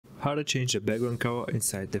How to change the background color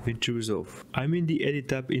inside Davinci Resolve. I'm in the Edit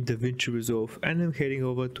tab in Davinci Resolve and I'm heading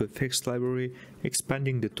over to Effects Library,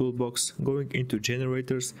 expanding the toolbox, going into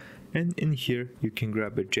Generators, and in here you can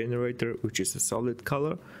grab a generator which is a solid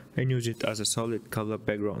color and use it as a solid color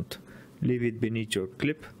background. Leave it beneath your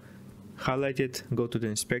clip, highlight it, go to the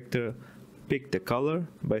inspector, pick the color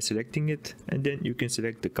by selecting it, and then you can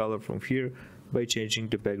select the color from here by changing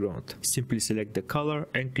the background. Simply select the color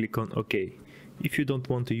and click on OK. If you don't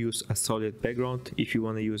want to use a solid background, if you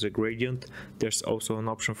want to use a gradient, there's also an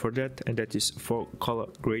option for that, and that is for color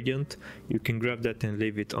gradient. You can grab that and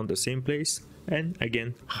leave it on the same place, and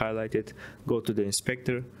again highlight it, go to the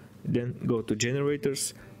inspector, then go to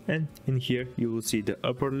generators, and in here you will see the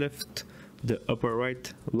upper left, the upper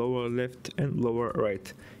right, lower left and lower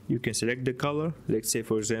right. You can select the color. Let's say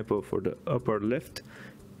for example for the upper left,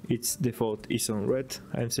 its default is on red,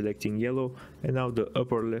 I'm selecting yellow, and now the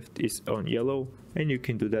upper left is on yellow, and you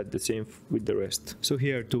can do that the same with the rest. So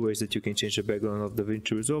here are two ways that you can change the background of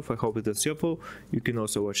Davinci Resolve. I hope it was helpful. You can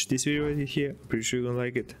also watch this video right here, I'm pretty sure you're gonna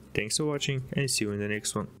like it. Thanks for watching and see you in the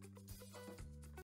next one.